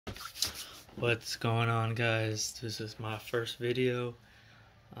What's going on, guys? This is my first video.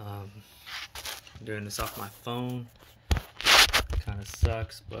 I'm doing this off my phone. Kind of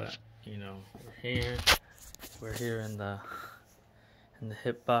sucks, but you know, we're here in the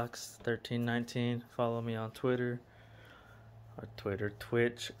hitbox 1319. Follow me on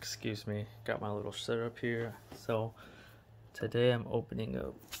Twitch, excuse me. Got my little setup here. So today I'm opening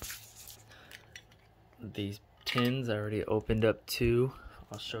up these tins. I already opened up 2.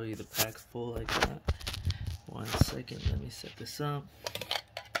 I'll show you the pack full like that. 1 second, let me set this up.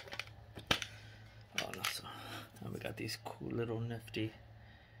 Oh no, so we got these cool little nifty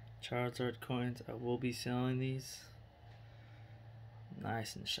Charizard coins. I will be selling these.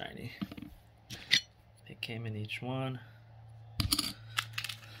 Nice and shiny. They came in each one.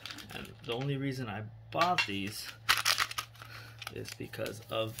 And the only reason I bought these is because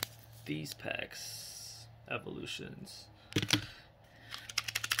of these packs, evolutions.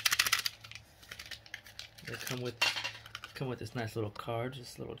 They come with this nice little card,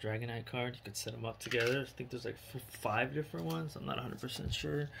 this little Dragonite card. You can set them up together. I think there's like 5 different ones. I'm not 100%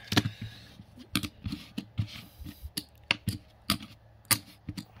 sure.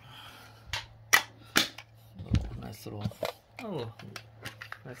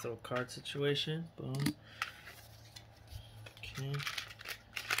 Nice little card situation. Boom. Okay.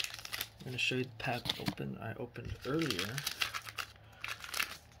 I'm gonna show you the pack I opened earlier.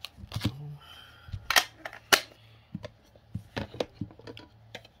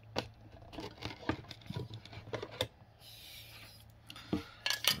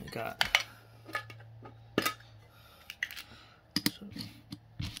 Got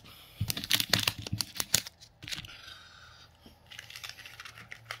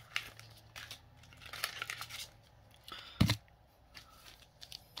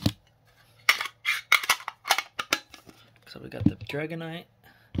so we got the Dragonite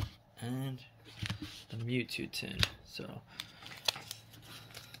and the Mewtwo tin. So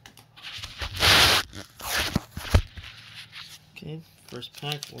okay, first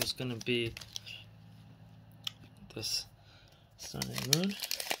pack was gonna be this Sun and Moon.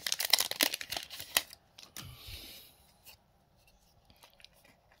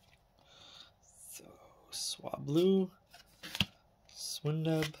 So Swablu,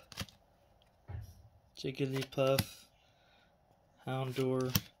 Swindub, Jigglypuff,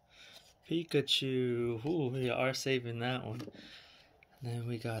 Houndour, Pikachu. Ooh, we are saving that one. And then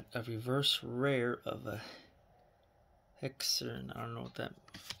we got a reverse rare of a Hexern. I don't know what that.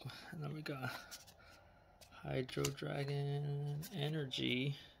 And then we got Hydro Dragon,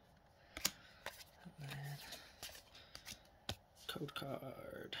 Energy, and code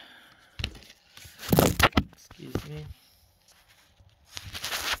card. Excuse me.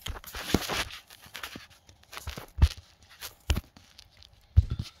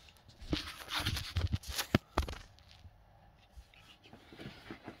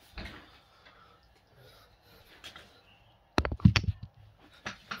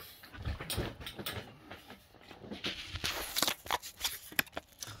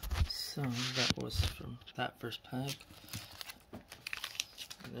 So that was from that first pack.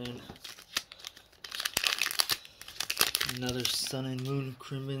 And then another Sun and Moon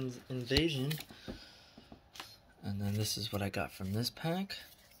Crimin's Invasion. And then this is what I got from this pack.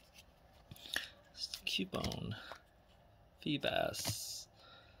 Cubone, Feebas,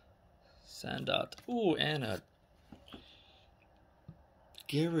 Sandot. Ooh, and a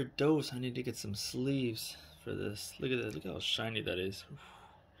Gyarados. I need to get some sleeves for this. Look at that. Look how shiny that is.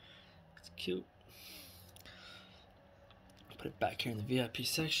 It's cute. Put it back here in the VIP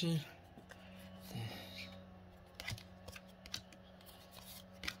section.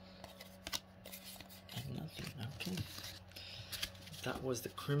 And nothing. Okay. That was the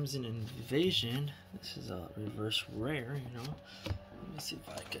Crimson Invasion. This is a reverse rare, you know. Let me see if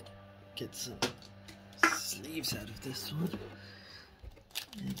I could get some sleeves out of this one.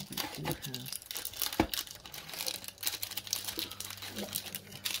 And we do have.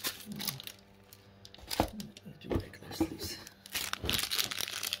 Do regular sleeves.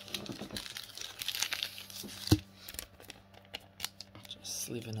 Just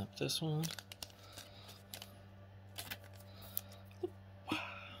sleeving up this one.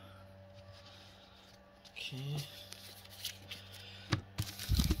 Okay.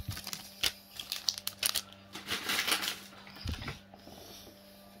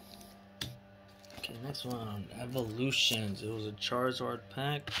 Okay, next one on Evolutions. It was a Charizard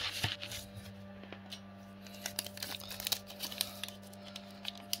pack.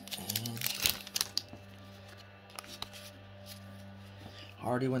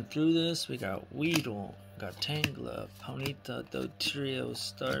 Already went through this. We got Weedle, got Tangla, Ponyta, Dotrio,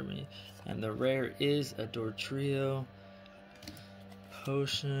 Starmie, and the rare is a Dotrio,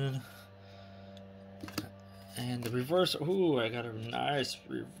 Potion, and the reverse. Ooh, I got a nice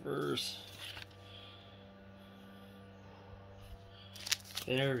reverse.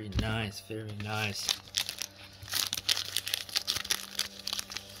 Very nice, very nice.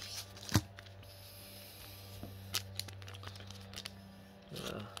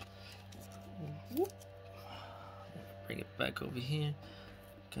 Bring it back over here.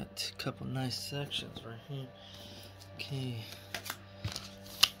 Got a couple nice sections right here. Okay.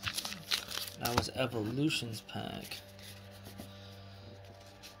 That was Evolutions pack.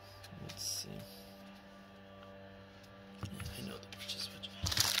 Let's see. Yeah, I know which is which.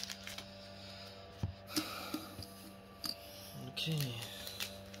 Okay.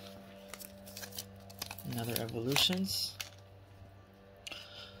 Another Evolutions.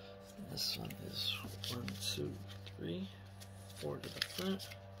 This one is 1, 2, 3, 4 to the front.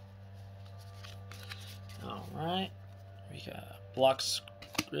 Alright. We got Block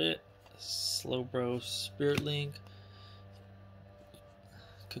Script, Slowbro, Spirit Link,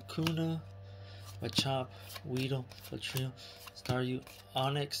 Kakuna, Machop, Weedle, Dotrio, Staryu,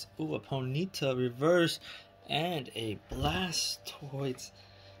 Onyx, ooh, a Ponyta reverse, and a Blastoise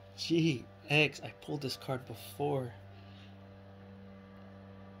GX. I pulled this card before.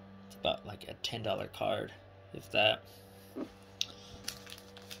 It's about like a $10 card, if that.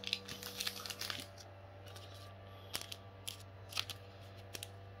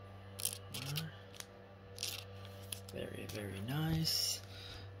 Very, very nice.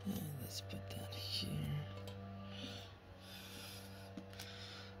 And let's put that here.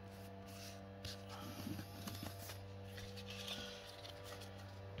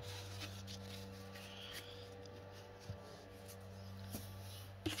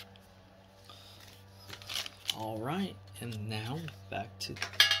 All right, and now back to,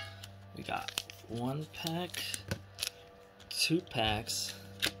 we got 1 pack, 2 packs,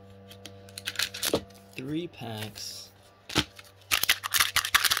 3 packs,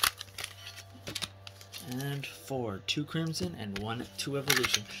 and 4. 2 Crimson and 2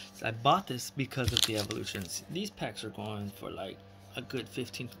 Evolution. So I bought this because of the Evolutions. These packs are going for like a good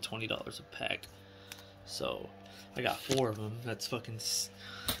 $15 to $20 a pack. So I got 4 of them. That's fucking,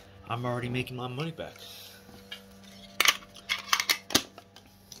 I'm already making my money back.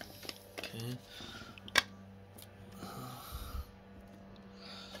 Okay.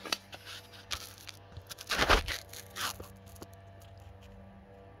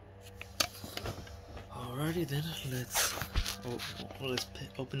 Alrighty then, let's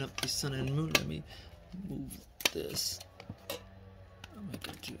open up the Sun and Moon. Let me move this. We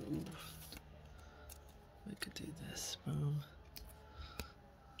could do this. Boom.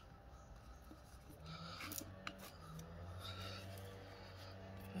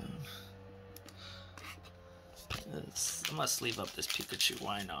 I'm gonna sleeve up this Pikachu.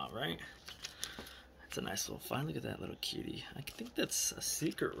 Why not, right? It's a nice little find. Look at that little cutie. I think that's a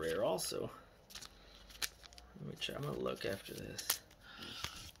secret rare also. Let me try. I'm gonna look after this.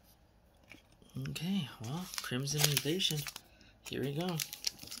 Okay, well, Crimson Invasion. Here we go.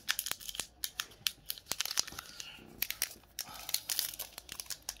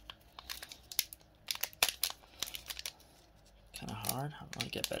 Kind of hard. I want to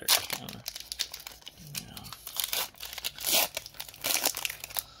get better camera.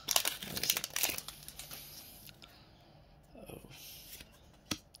 What is it? Oh,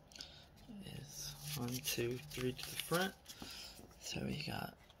 it's 1, 2, 3 to the front. So we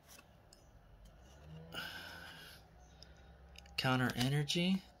got Counter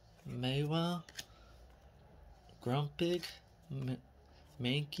Energy, Maywell, Grumpig,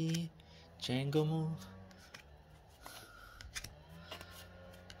 Mankey, Jangamo.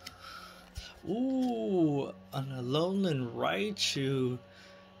 Ooh, an Alolan Raichu.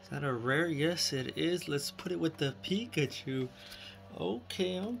 Is that a rare? Yes, it is. Let's put it with the Pikachu.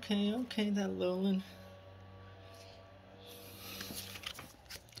 Okay, that Alolan.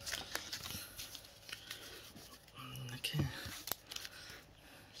 Okay.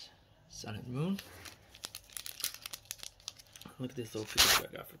 Sun and Moon. Look at this little Pikachu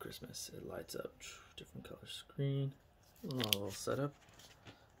I got for Christmas. It lights up. Different color screen. A little setup.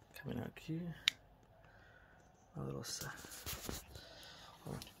 Coming out here. A little set.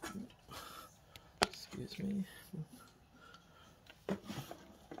 Oh, excuse me.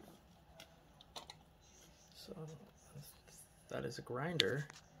 So that is a grinder.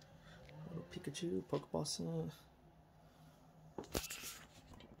 A little Pikachu, Pokeball set.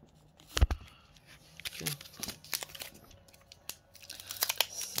 Okay.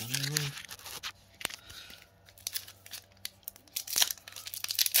 Sun and Moon.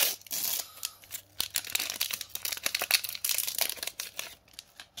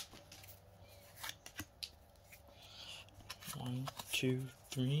 2,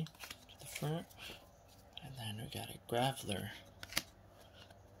 3 to the front. And then we got a Graveler.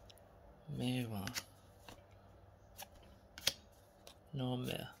 Mewa. No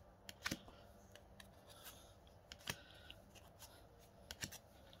me.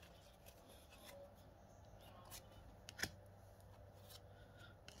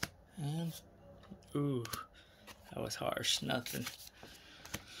 And ooh, that was harsh. Nothing.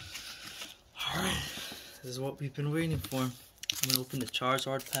 Alright, this is what we've been waiting for. I'm gonna open the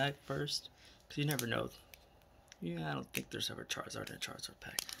Charizard pack first, because you never know. Yeah, I don't think there's ever Charizard in a Charizard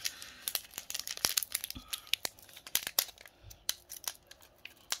pack.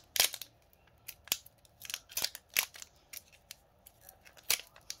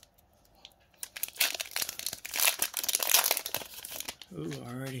 Ooh,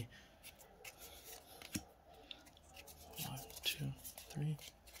 already. 1, 2, 3.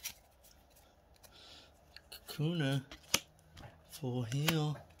 Kakuna. Full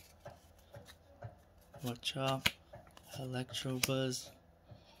heal. Machop. Electrobuzz.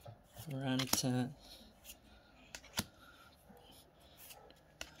 Rattata.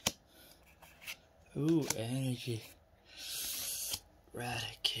 Ooh, energy.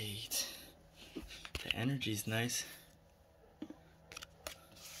 Raticate. The energy's nice.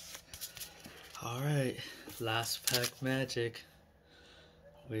 Alright, last pack magic.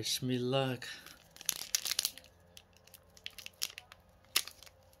 Wish me luck.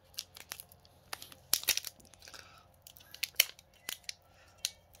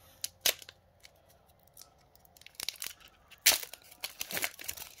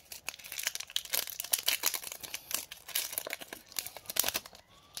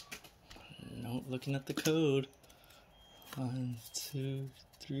 Nope, looking at the code. 1, 2,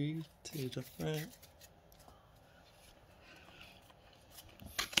 3 to the front.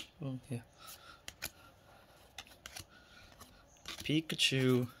 Oh yeah.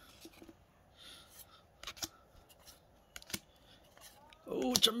 Pikachu.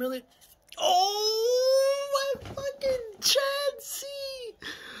 Oh, Charmeleon. Oh, my fucking Chansey.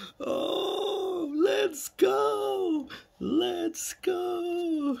 Oh, let's go. Let's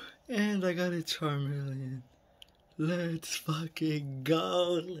go. And I got a Charmeleon. Let's fucking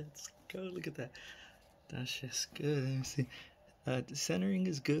go. Let's go. Look at that. That's just good. Let me see. The centering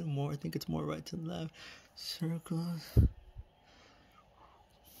is good. More, I think it's more right to left. Circles.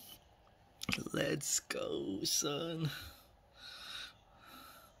 Let's go, son.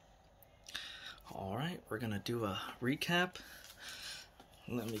 Alright, we're gonna do a recap.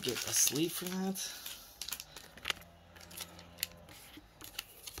 Let me get a sleeve for that.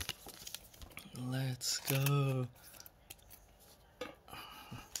 Let's go.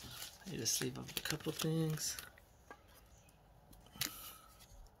 I need to sleeve up a couple things.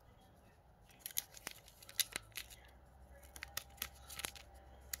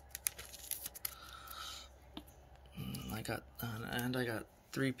 I got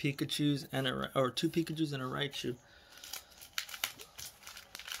 3 Pikachus and or 2 Pikachus and a Raichu.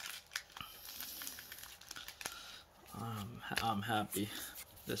 I'm happy.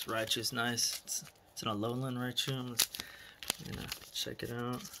 This Raichu's nice. It's an Alolan Raichu. I'm gonna check it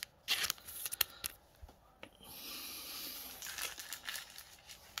out.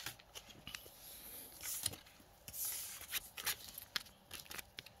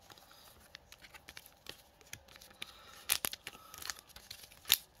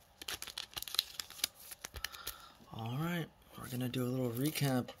 Alright, we're gonna do a little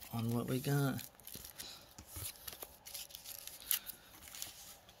recap on what we got.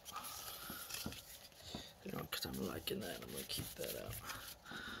 You know, because I'm liking that, I'm gonna keep that out.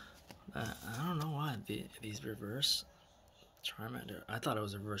 I don't know why these reverse Charmander. I thought it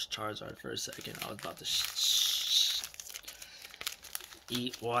was a reverse Charizard for a second. I was about to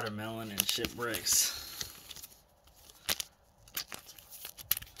eat watermelon and shit bricks.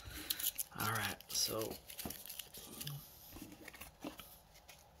 Alright, so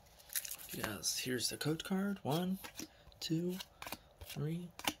yes, here's the code card. 1, 2, 3,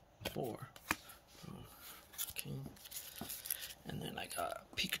 4. Okay. And then I got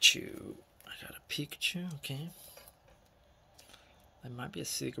Pikachu. Okay. That might be a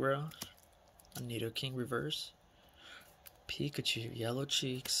Sigro. A Nidoking reverse. Pikachu, yellow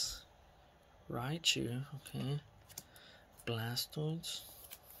cheeks. Raichu, okay. Blastoise.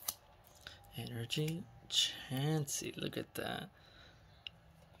 Energy. Chansey, look at that.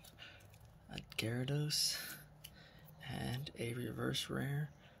 A Gyarados. And a reverse rare.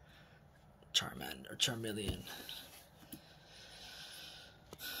 Charmeleon.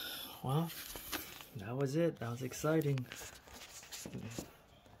 Well, that was it. That was exciting.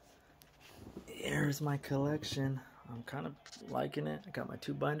 Here's my collection. I'm kind of liking it. I got my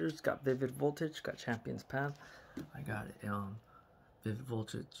 2 binders. Got Vivid Voltage. Got Champion's Path. I got Vivid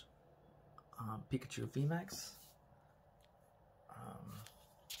Voltage Pikachu VMAX.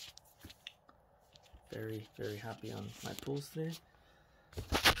 Very, very happy on my pulls today.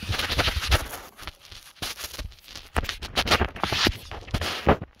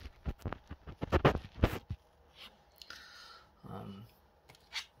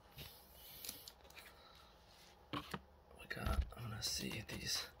 I'm gonna see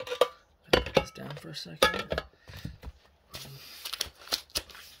these. I'm gonna put this down for a second.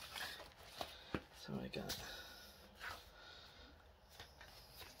 So I got.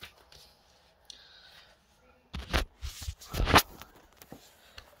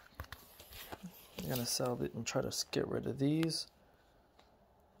 I'm gonna sell it and try to get rid of these.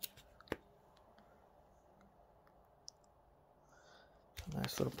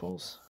 Nice little pulls.